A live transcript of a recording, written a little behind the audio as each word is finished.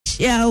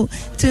Michelle,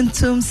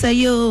 Tuntum say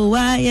yo,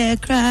 why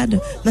cried,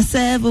 my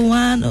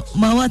 7-1,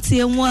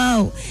 Mawati and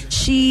wow,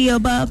 she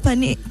about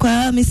panic,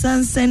 Kwame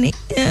Sansani.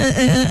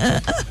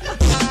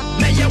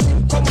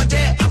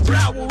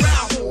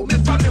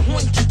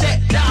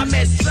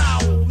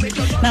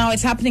 Now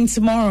it's happening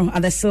tomorrow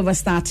at the Silver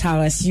Star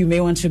Towers. You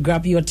may want to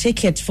grab your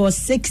ticket for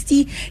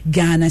 60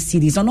 Ghana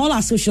cedis. On all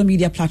our social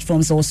media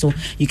platforms also,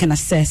 you can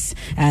access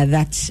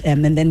that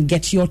and then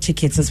get your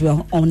tickets as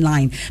well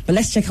online. But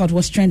let's check out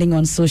what's trending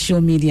on social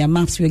media.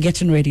 Maps, we're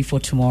getting ready for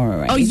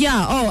tomorrow, right? Oh,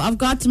 yeah. Oh, I've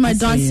got my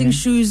dancing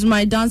shoes,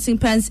 my dancing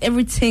pants,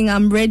 everything.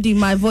 I'm ready.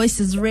 My voice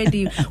is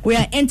ready. We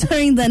are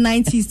entering the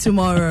 90s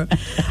tomorrow.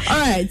 All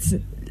right.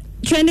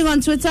 Trending on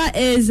Twitter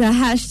is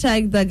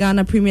hashtag the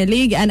Ghana Premier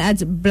League, and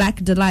at Black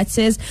Delight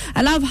says,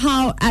 I love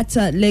how at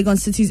Legon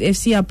Cities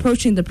FC are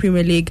approaching the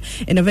Premier League.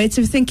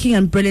 Innovative thinking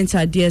and brilliant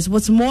ideas.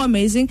 What's more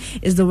amazing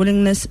is the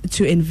willingness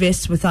to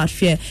invest without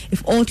fear.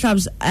 If all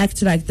clubs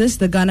act like this,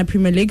 the Ghana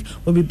Premier League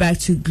will be back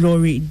to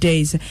glory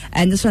days.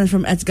 And this one is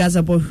from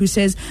Gazabo, who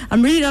says,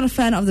 I'm really not a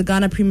fan of the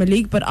Ghana Premier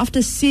League, but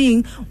after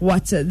seeing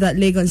what that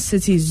Legon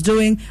City is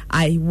doing,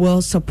 I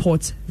will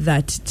support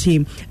that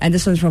team. And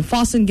this one's from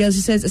Falston Girls,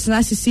 who says, it's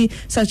nice to see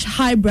such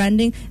high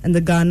branding in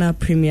the Ghana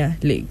Premier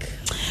League.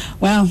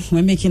 Well,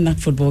 we're making that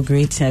football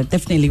great.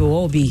 Definitely we'll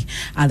all be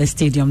at the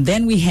stadium.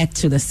 Then we head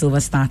to the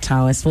Silver Star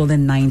Towers for the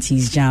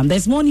 90s Jam.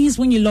 There's more news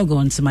when you log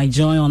on to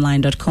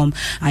myjoyonline.com.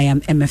 I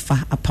am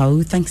Emefa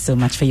Apau. Thanks so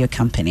much for your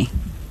company.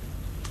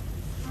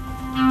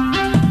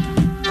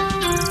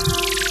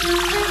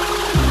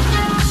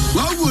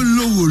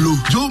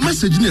 Your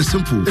message is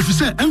simple. If you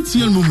say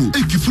MTN Momo,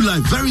 it keep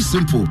life very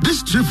simple.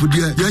 This trip for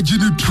there, you're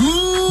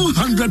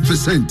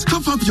 200%.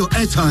 Top up your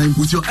airtime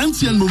with your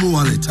MTN Momo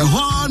wallet. A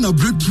one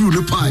breakthrough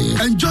the pie.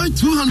 Enjoy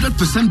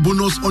 200%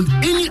 bonus on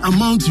any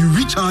amount you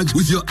recharge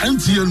with your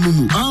MTN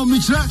Momo. I'll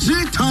make sure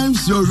 3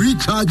 times your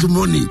recharge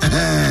money.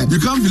 You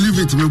can't believe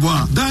it, my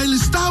boy. Dial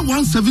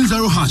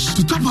 *170#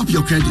 to top up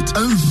your credit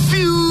and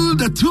feel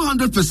the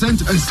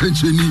 200%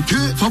 essentially.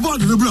 For about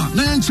the bra,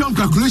 now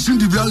calculation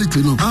the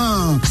reality no.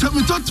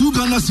 72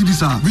 Ghana cedis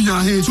we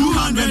are here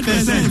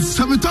 200%.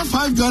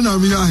 75 Ghana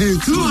we are here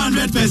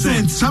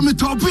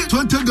 200%.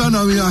 20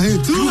 Ghana we are here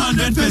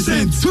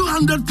 200%.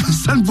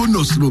 200%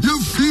 bonus no.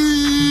 You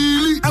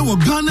feel our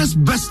Ghana's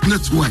best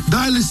network.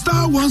 Dial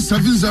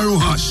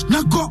 *170#.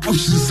 Now go option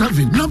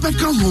 7. Now back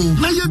home.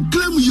 Now you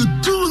claim your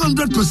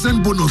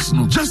 200% bonus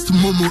no. Just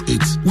Momo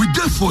it. We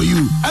there for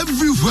you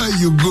everywhere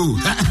you go.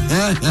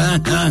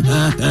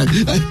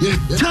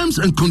 Terms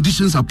and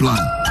conditions apply.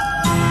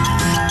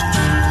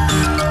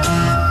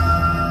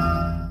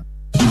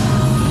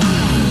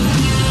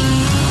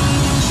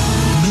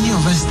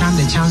 Stand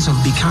the chance of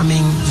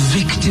becoming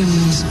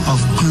victims of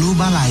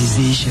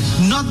globalization,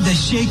 not the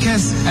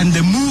shakers and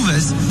the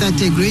movers.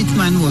 That a great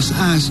man was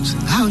asked,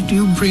 how do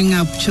you bring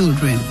up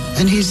children?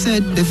 And he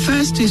said, the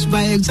first is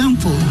by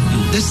example,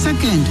 the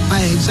second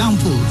by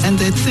example, and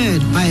the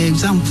third by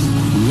example.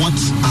 What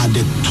are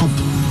the top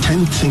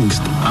 10 things?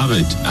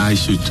 Ahmed, I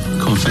should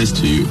confess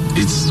to you,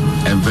 it's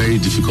a very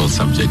difficult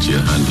subject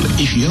you're handling.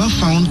 If you ever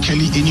found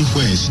Kelly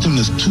anywhere, sitting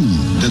on 2,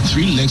 the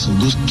 3 legs of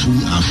those 2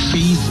 are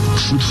faith,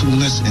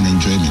 fruitfulness, and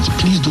enjoyment.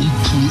 Please don't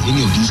pull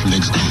any of these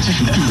legs out. If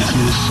you do, it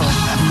will fall.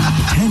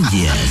 10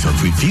 years of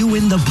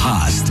reviewing the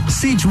past,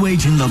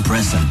 situating the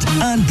present,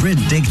 and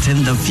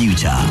predicting the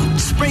future.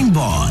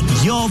 Springboard,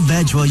 your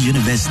virtual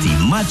university,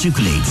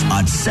 matriculates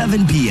at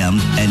 7 p.m.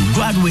 and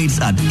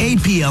graduates at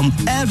 8 p.m.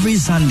 every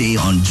Sunday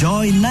on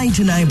Joy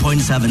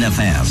 99.7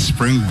 FM.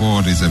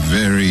 Springboard is a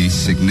very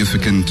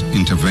significant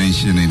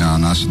intervention in our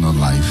national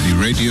life. The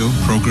radio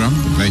program,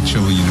 the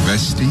virtual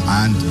university,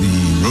 and the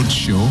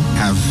roadshow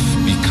have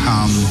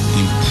become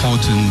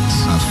important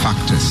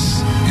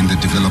factors in the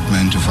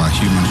development of our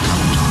human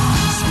capital.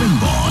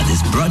 Springboard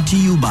is brought to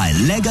you by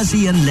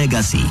Legacy and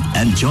Legacy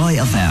and Joy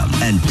FM,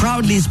 and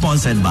proudly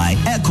sponsored by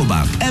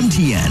Ecobank,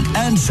 MTN,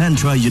 and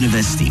Central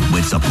University,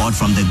 with support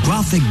from the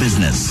Graphic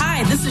Business.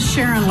 Hi, this is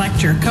Sharon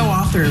Lecter,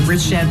 co-author of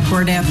Rich Dad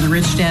Poor Dad and the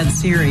Rich Dad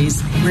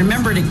series.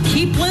 Remember to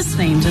keep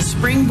listening to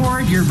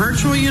Springboard, your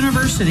virtual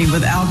university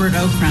with Albert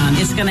Okran.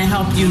 It's going to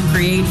help you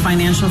create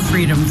financial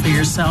freedom for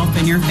yourself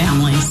and your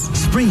families.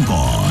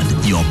 Springboard,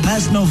 your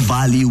personal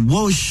value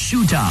will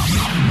shoot up.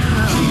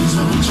 Please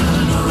don't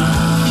turn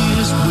around.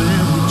 Here's where we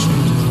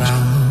turn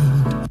around.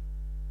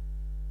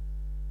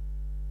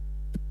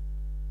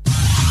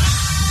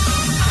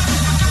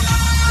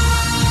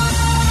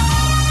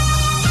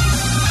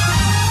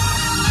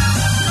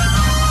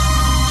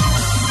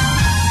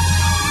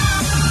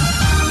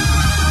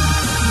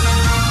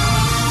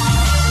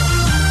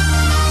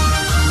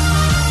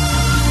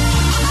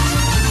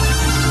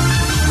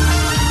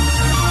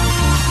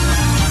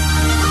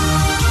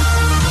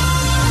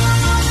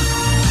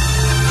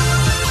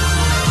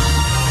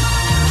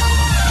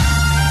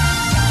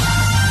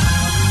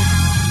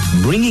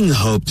 Bringing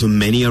hope to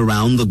many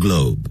around the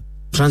globe.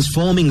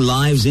 Transforming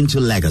lives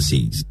into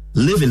legacies.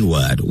 Living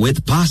Word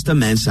with Pastor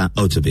Mensa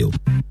Otabil.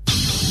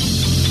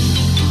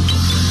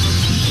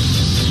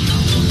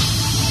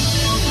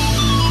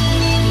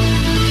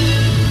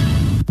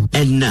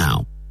 And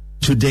now,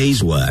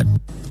 today's word.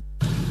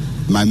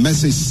 My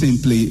message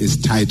simply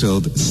is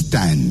titled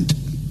Stand.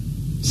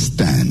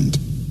 Stand.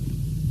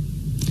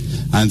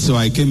 And so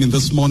I came in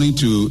this morning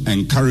to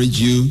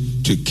encourage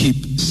you to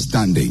keep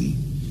standing.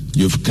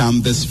 You've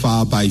come this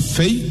far by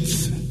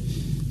faith,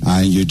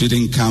 and you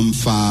didn't come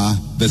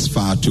this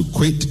far to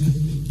quit.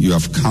 You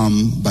have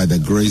come by the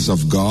grace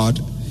of God.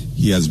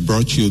 He has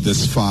brought you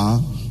this far.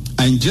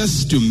 And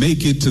just to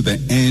make it to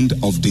the end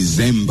of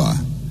December,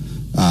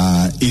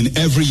 in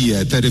every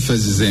year,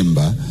 31st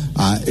December,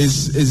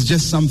 is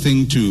just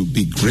something to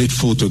be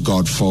grateful to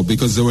God for,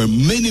 because there were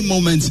many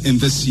moments in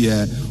this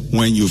year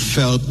when you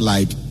felt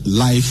like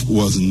life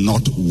was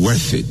not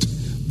worth it.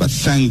 But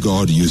thank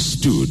God you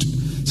stood.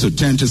 So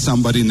turn to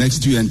somebody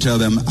next to you and tell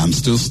them, I'm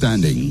still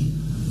standing.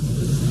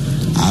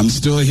 I'm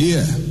still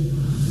here.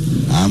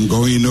 I'm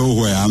going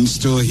nowhere. I'm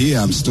still here.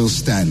 I'm still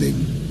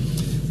standing.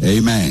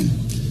 Amen.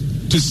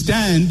 To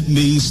stand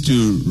means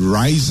to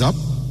rise up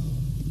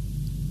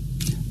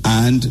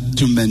and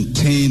to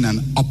maintain an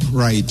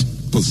upright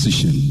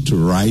position. To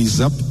rise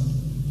up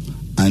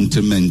and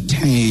to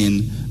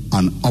maintain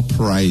an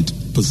upright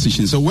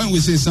position. So when we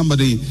say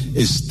somebody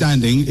is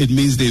standing, it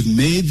means they've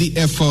made the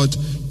effort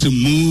to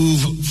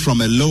move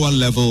from a lower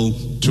level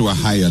to a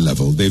higher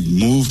level. They've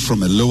moved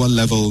from a lower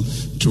level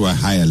to a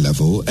higher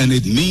level. And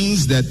it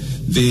means that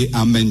they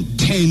are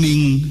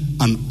maintaining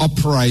an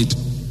upright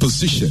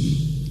position.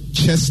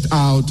 Chest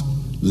out,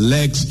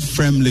 legs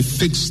firmly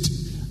fixed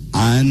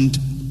and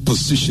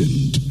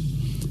positioned.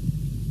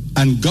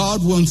 And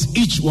God wants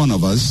each one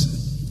of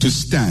us to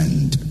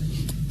stand.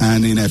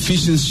 And in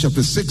Ephesians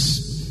chapter 6,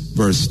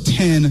 verse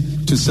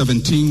 10 to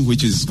 17,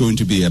 which is going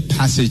to be a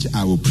passage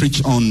I will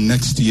preach on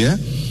next year,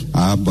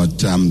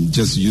 but I'm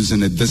just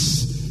using it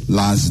this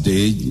last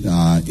day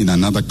in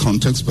another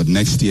context, but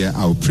next year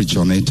I'll preach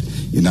on it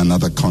in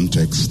another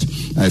context.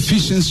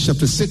 Ephesians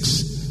chapter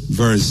 6,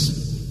 verse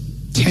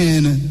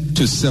 10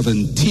 to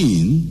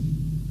 17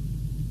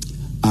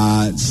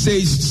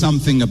 says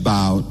something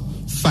about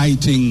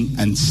fighting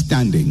and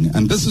standing.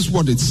 And this is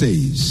what it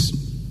says.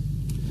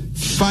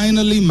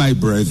 Finally, my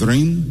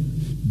brethren,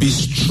 be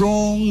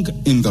strong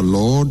in the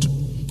Lord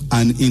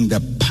and in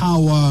the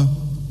power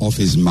of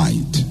his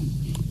might.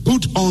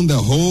 Put on the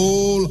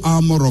whole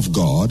armor of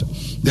God,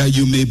 that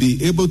you may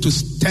be able to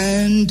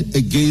stand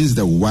against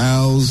the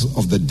wiles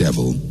of the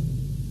devil.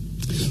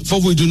 For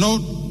we do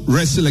not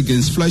wrestle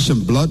against flesh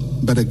and blood,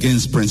 but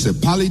against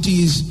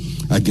principalities,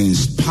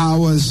 against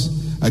powers,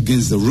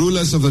 against the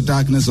rulers of the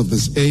darkness of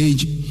this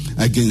age,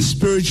 against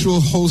spiritual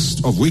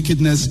hosts of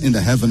wickedness in the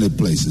heavenly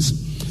places.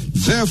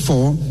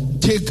 Therefore,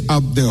 take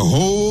up the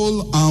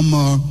whole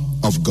armor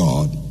of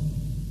God,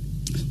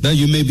 that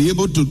you may be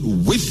able to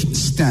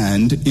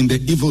withstand in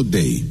the evil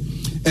day,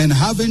 and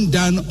having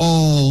done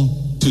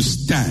all to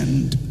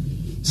stand.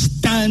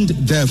 Stand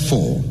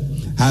therefore,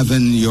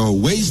 having your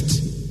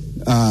waist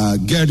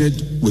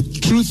girded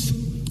with truth,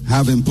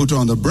 having put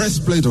on the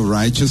breastplate of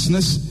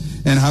righteousness,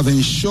 and having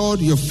shod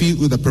your feet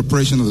with the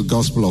preparation of the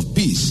gospel of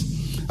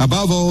peace.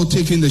 Above all,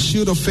 taking the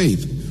shield of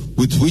faith,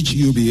 with which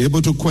you'll be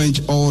able to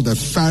quench all the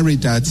fiery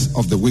darts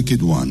of the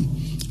wicked one.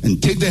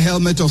 And take the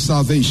helmet of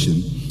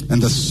salvation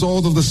and the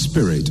sword of the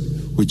Spirit,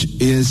 which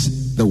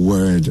is the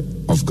word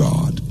of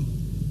God.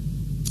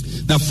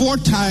 Now, 4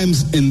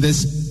 times in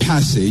this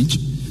passage,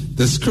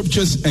 the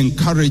scriptures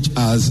encourage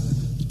us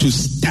to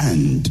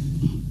stand.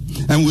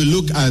 And we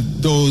look at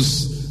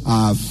those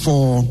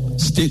 4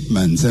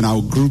 statements, and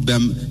I'll group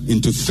them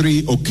into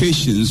 3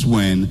 occasions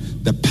when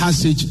the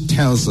passage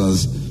tells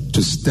us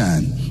to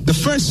stand. The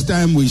first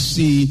time we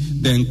see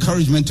the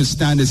encouragement to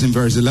stand is in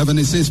verse 11.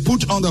 It says,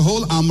 put on the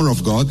whole armor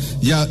of God,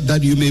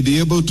 that you may be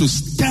able to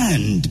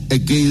stand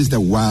against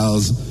the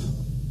wiles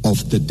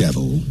of the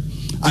devil.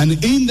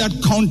 And in that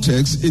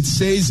context, it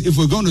says if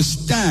we're going to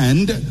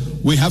stand,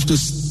 we have to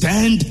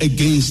stand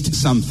against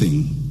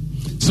something.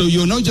 So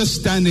you're not just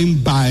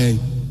standing by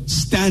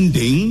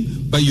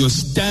standing, but you're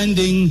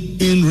standing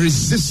in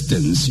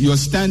resistance. You're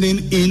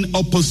standing in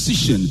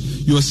opposition.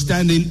 You're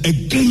standing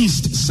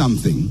against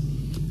something.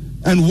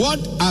 And what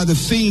are the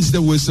things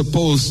that we're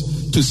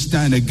supposed to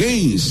stand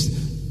against?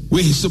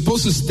 We're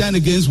supposed to stand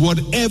against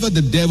whatever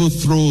the devil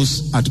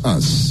throws at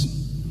us.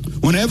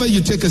 Whenever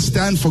you take a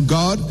stand for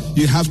God,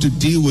 you have to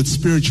deal with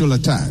spiritual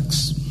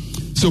attacks.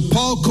 So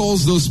Paul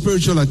calls those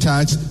spiritual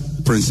attacks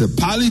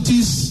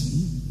principalities,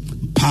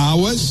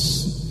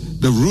 powers,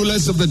 the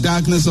rulers of the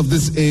darkness of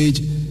this age,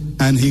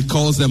 and he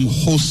calls them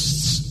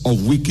hosts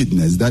of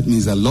wickedness. That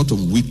means a lot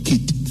of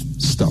wicked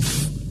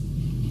stuff.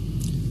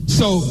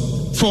 So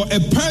for a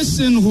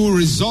person who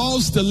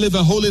resolves to live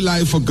a holy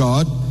life for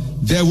God,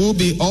 there will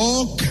be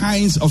all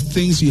kinds of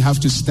things you have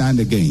to stand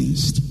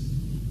against.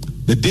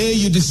 The day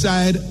you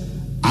decide,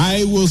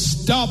 I will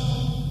stop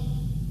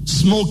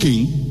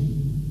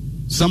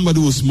smoking, somebody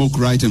will smoke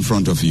right in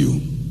front of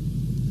you.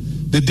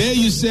 The day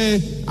you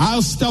say,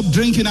 I'll stop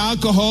drinking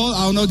alcohol,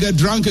 I'll not get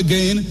drunk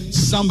again,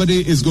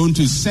 somebody is going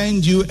to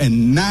send you a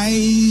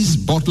nice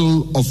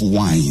bottle of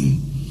wine,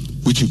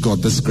 which you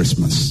got this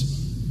Christmas.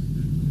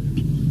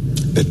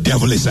 The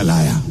devil is a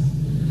liar.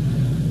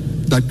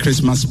 that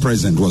Christmas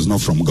present was not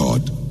from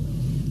God,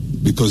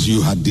 because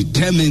you had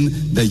determined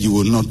that you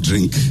will not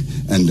drink,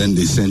 and then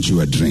they sent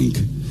you a drink.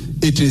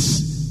 It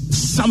is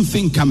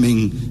something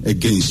coming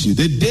against you.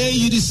 The day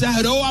you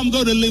decide, I'm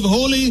going to live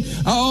holy,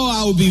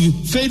 I'll be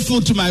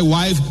faithful to my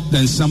wife,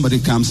 then somebody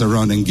comes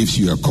around and gives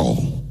you a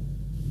call.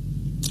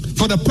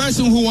 For the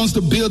person who wants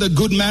to build a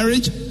good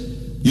marriage,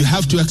 you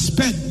have to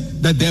expect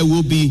that there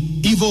will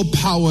be evil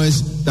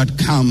powers that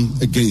come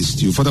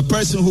against you. For the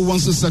person who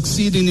wants to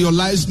succeed in your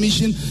life's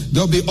mission,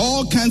 there'll be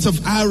all kinds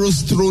of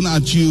arrows thrown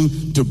at you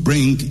to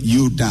bring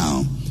you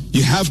down.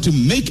 You have to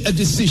make a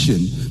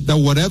decision that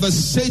whatever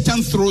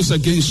Satan throws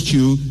against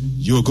you,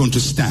 you're going to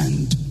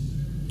stand.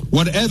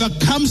 Whatever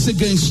comes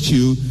against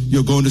you,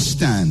 you're going to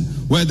stand.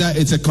 Whether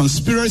it's a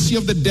conspiracy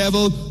of the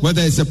devil,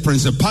 whether it's a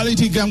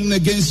principality coming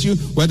against you,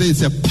 whether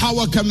it's a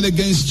power coming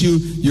against you,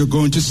 you're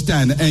going to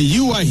stand. And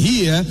you are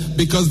here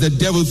because the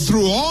devil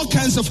threw all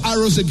kinds of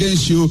arrows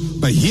against you,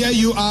 but here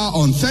you are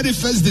on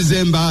 31st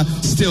December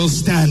still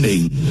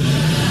standing.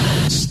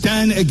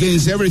 Stand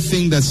against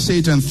everything that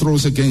Satan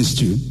throws against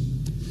you.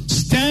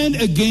 Stand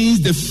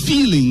against the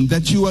feeling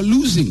that you are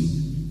losing.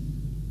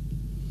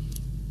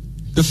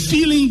 The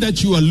feeling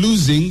that you are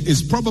losing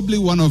is probably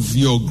one of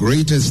your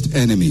greatest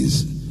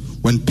enemies.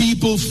 When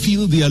people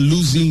feel they are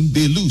losing,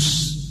 they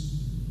lose.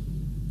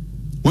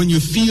 When you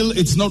feel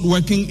it's not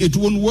working, it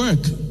won't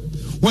work.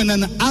 When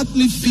an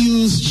athlete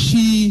feels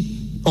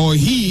she or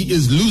he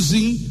is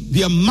losing,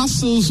 their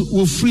muscles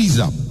will freeze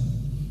up.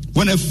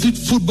 When a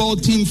football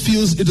team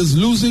feels it is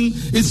losing,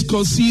 it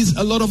concedes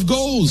a lot of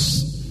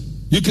goals.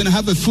 You can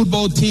have a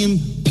football team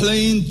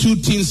playing, two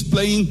teams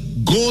playing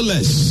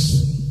goalless.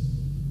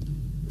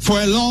 For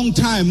a long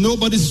time,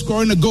 nobody's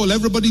scoring a goal.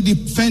 Everybody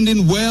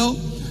defending well.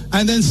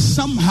 And then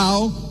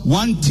somehow,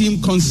 one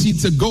team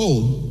concedes a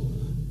goal.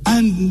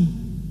 And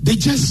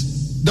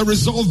the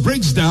resolve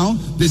breaks down.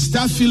 They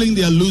start feeling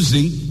they are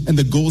losing. And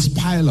the goals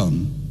pile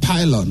on.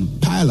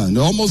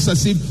 Almost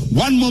as if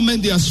one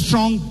moment they are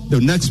strong, the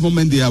next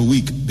moment they are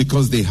weak.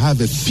 Because they have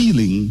a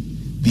feeling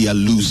they are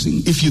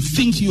losing. If you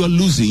think you are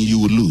losing, you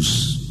will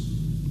lose.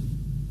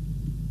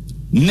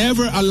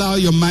 Never allow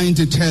your mind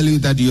to tell you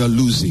that you are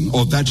losing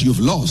or that you've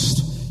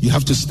lost. You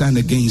have to stand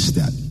against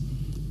that.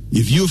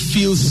 If you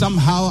feel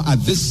somehow at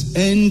this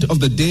end of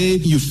the day,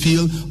 you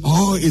feel,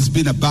 it's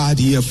been a bad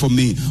year for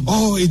me.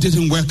 It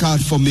didn't work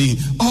out for me.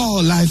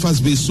 Life has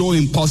been so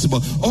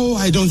impossible.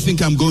 I don't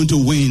think I'm going to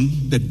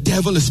win. The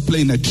devil is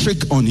playing a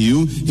trick on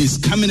you. He's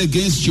coming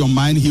against your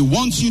mind. He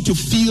wants you to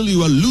feel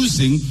you are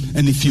losing.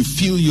 And if you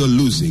feel you're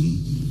losing,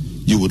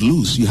 you would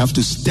lose. You have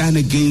to stand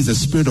against the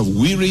spirit of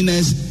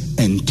weariness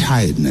and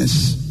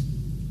tiredness.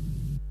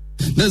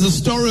 There's a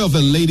story of a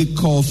lady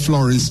called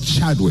Florence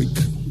Chadwick.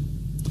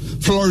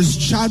 Florence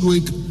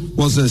Chadwick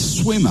was a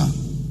swimmer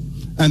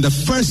and the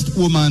first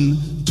woman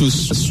to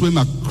swim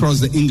across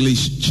the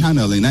English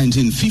Channel in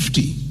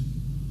 1950.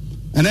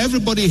 And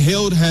everybody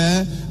hailed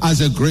her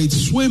as a great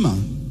swimmer.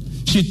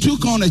 She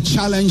took on a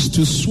challenge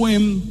to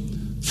swim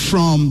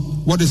from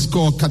what is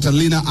called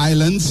Catalina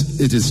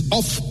Islands. It is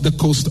off the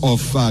coast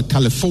of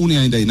California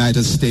in the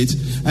United States.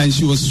 And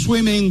she was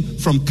swimming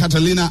from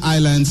Catalina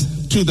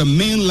Islands to the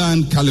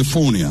mainland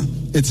California.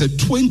 It's a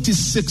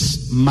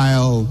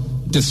 26-mile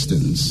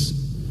distance.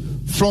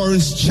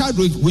 Florence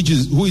Chadwick,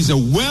 who is a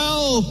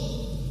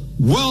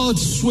world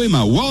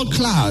swimmer, world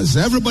class,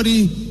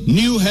 everybody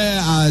knew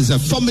her as a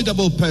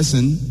formidable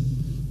person,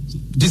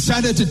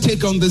 decided to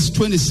take on this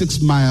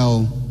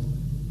 26-mile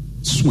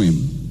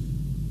swim.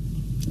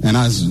 And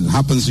as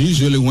happens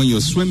usually when you're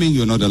swimming,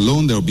 you're not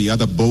alone. There will be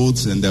other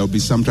boats and there will be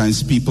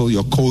sometimes people,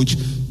 your coach,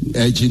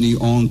 urging you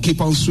on,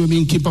 keep on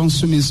swimming, keep on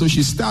swimming. So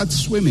she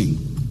starts swimming.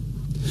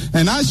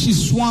 And as she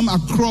swam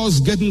across,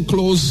 getting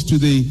close to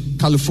the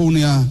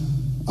California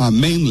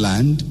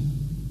mainland,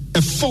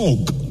 a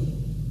fog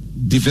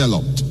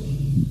developed.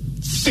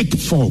 Thick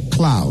fog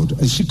cloud.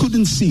 And she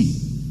couldn't see.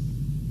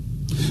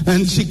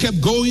 And she kept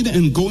going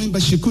and going,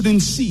 but she couldn't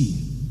see.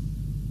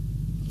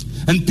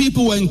 And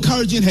people were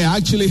encouraging her.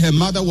 Actually, her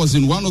mother was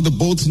in one of the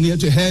boats near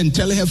to her and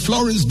telling her,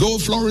 Florence, go,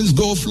 Florence,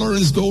 go,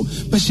 Florence, go.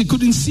 But she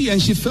couldn't see,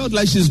 and she felt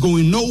like she's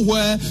going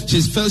nowhere.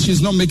 She felt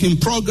she's not making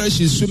progress.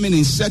 She's swimming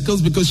in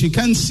circles because she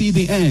can't see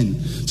the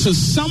end. So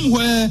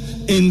somewhere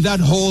in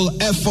that whole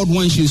effort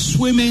when she's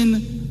swimming,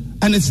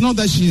 and it's not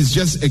that she's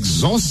just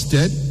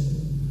exhausted,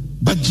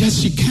 but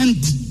just she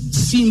can't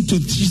seem to,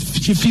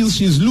 she feels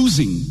she's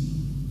losing.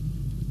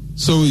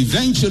 So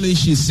eventually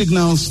she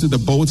signals to the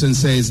boat and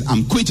says,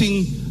 I'm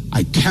quitting.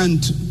 I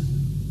can't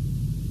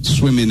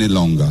swim any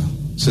longer.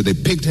 So they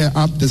picked her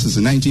up. This is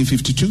in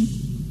 1952.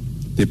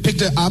 They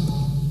picked her up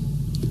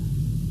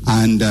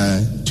and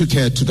took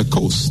her to the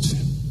coast.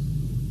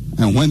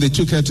 And when they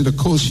took her to the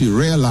coast, she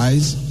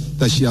realized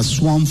that she had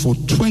swum for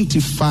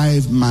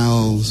 25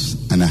 miles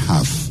and a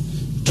half.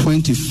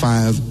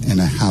 25 and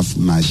a half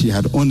miles. She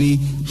had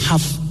only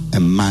half a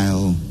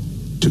mile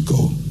to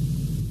go.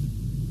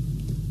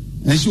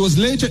 And she was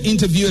later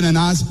interviewed and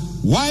asked,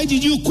 why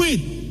did you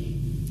quit?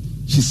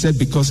 She said,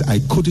 because I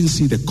couldn't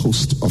see the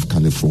coast of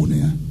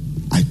California.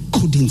 I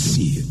couldn't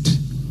see it.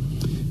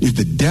 If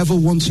the devil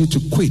wants you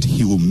to quit,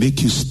 he will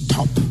make you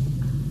stop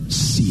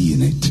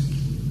seeing it.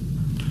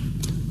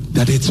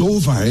 That it's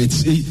over,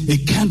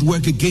 it can't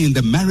work again.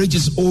 The marriage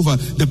is over,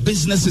 the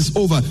business is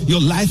over,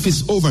 your life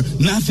is over,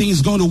 nothing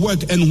is going to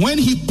work. And when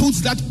he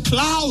puts that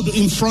cloud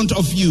in front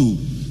of you,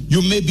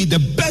 you may be the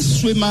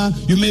best swimmer,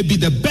 you may be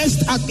the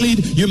best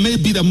athlete, you may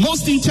be the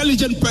most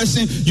intelligent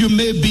person, you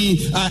may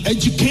be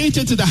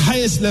educated to the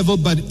highest level,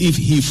 but if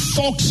he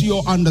fogs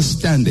your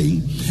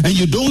understanding and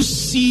you don't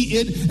see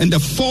it, and the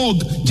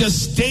fog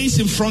just stays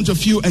in front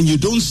of you and you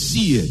don't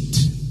see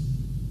it,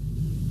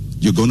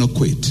 you're going to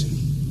quit.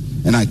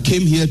 And I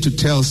came here to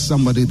tell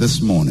somebody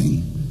this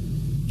morning,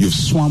 you've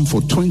swum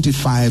for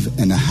 25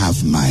 and a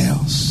half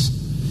miles.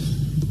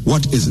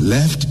 What is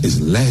left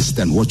is less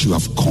than what you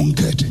have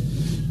conquered.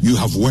 You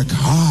have worked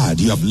hard,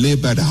 you have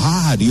labored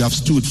hard, you have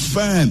stood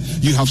firm,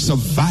 you have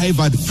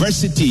survived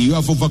adversity, you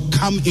have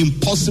overcome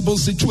impossible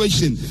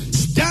situations.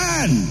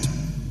 Stand!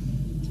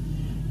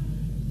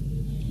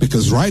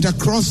 Because right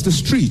across the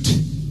street,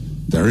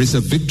 there is a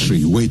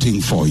victory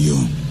waiting for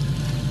you.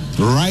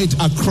 Right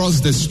across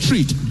the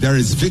street, there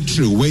is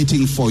victory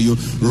waiting for you.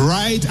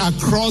 Right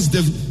across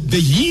the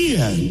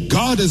year,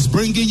 God is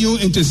bringing you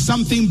into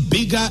something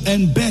bigger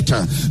and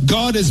better.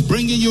 God is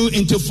bringing you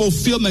into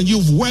fulfillment.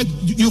 You've worked,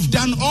 you've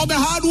done all the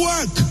hard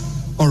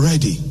work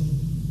already.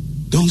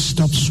 Don't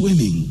stop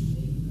swimming.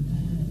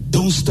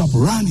 Don't stop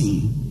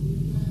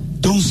running.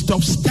 Don't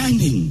stop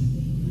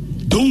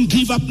standing. Don't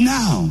give up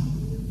now.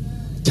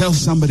 Tell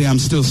somebody, I'm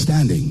still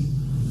standing.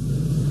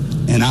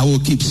 And I will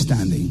keep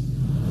standing.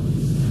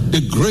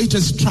 The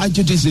greatest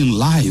tragedies in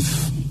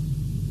life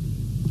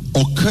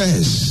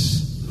occurs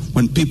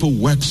when people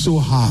work so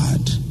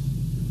hard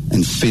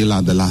and fail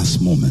at the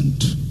last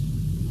moment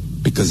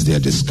because they are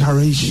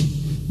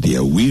discouraged, they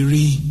are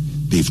weary,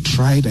 they've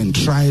tried and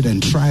tried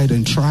and tried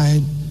and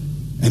tried,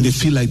 and they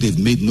feel like they've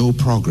made no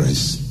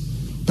progress.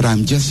 But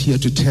I'm just here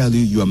to tell you,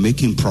 you are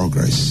making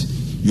progress.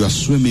 You are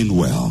swimming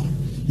well.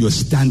 You are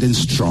standing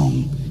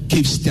strong.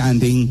 Keep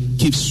standing,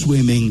 keep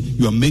swimming.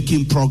 You are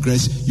making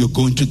progress. You're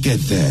going to get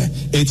there.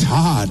 It's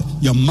hard.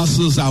 Your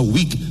muscles are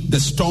weak. The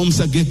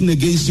storms are getting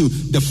against you.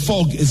 The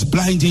fog is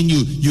blinding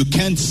you. You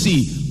can't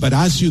see. But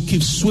as you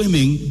keep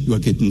swimming, you are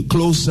getting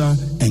closer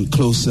and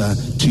closer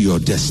to your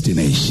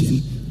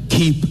destination.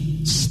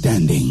 Keep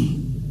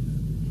standing.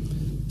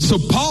 So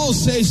Paul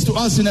says to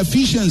us in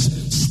Ephesians,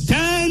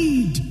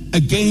 stand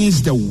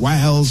against the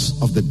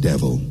wiles of the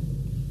devil.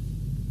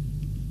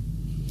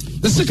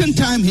 The second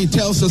time he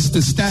tells us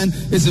to stand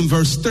is in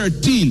verse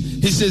 13.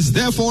 He says,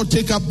 therefore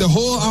take up the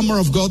whole armor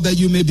of God that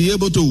you may be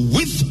able to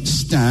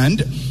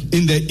withstand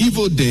in the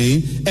evil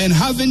day, and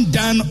having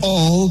done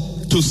all,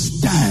 to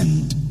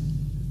stand.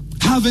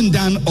 Having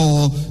done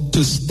all,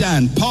 to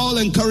stand. Paul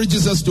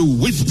encourages us to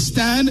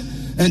withstand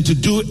and to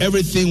do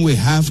everything we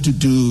have to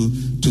do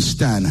to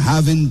stand.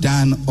 Having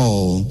done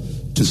all,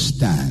 to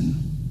stand.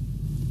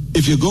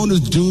 If you're going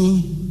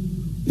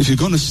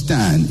to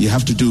stand, you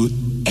have to do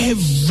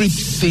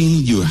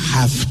everything you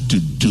have to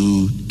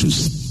do to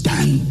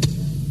stand.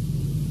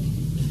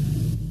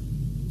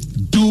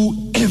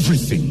 Do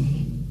everything.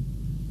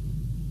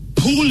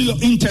 Pull your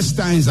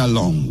intestines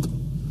along.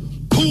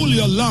 Pull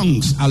your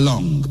lungs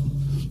along.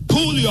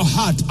 Pull your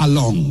heart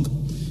along.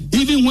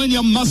 Even when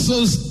your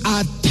muscles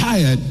are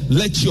tired,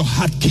 let your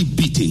heart keep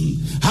beating.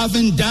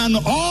 Having done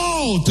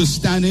all to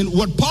stand in,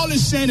 what Paul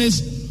is saying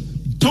is,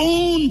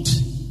 don't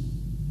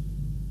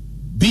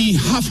be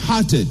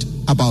half-hearted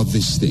about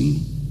this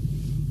thing.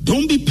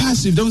 Don't be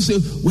passive. Don't say,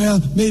 well,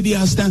 maybe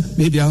I'll stand,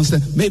 maybe I'll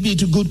stand, maybe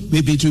it's good,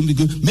 maybe it won't be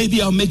good,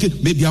 maybe I'll make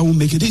it, maybe I won't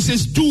make it. He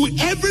says, do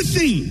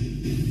everything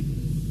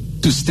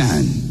to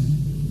stand.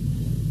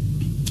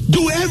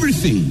 Do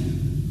everything.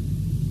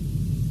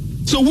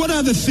 So what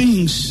are the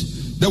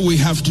things that we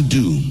have to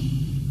do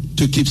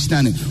to keep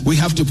standing? We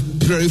have to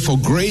pray for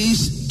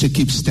grace to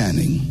keep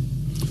standing.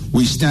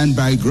 We stand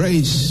by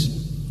grace.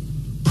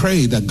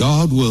 Pray that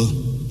God will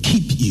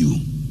keep you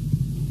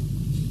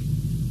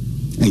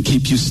and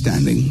keep you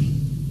standing.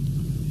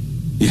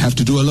 You have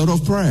to do a lot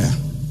of prayer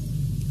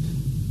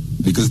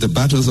because the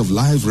battles of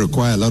life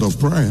require a lot of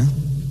prayer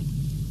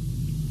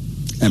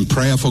and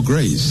prayer for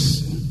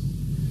grace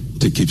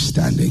to keep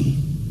standing.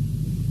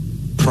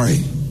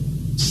 Pray.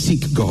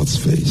 Seek God's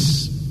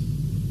face.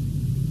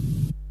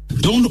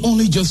 Don't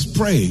only just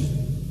pray,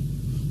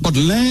 but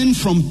learn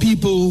from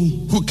people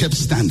who kept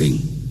standing.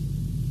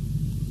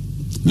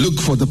 Look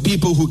for the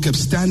people who kept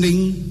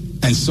standing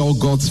and saw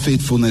God's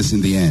faithfulness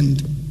in the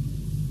end.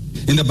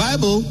 In the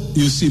Bible,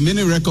 you see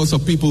many records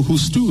of people who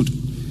stood.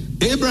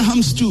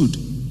 Abraham stood.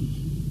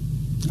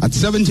 At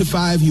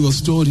 75, he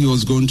was told he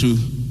was going to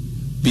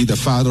be the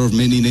father of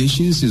many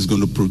nations. He's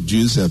going to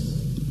produce a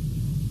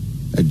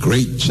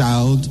great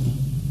child,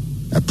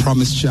 a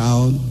promised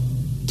child,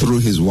 through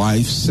his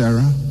wife,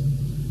 Sarah.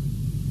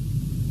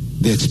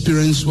 The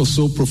experience was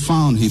so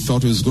profound, he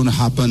thought it was going to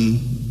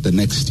happen the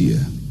next year.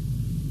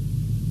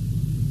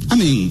 I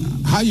mean,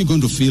 how are you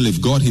going to feel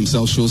if God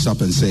himself shows up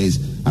and says,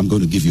 I'm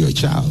going to give you a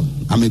child?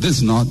 I mean, this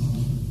is not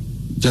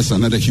just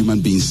another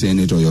human being saying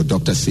it, or your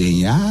doctor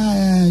saying,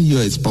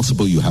 it's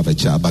possible you have a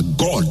child. But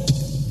God,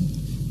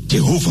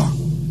 Jehovah,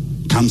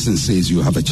 comes and says you have a child.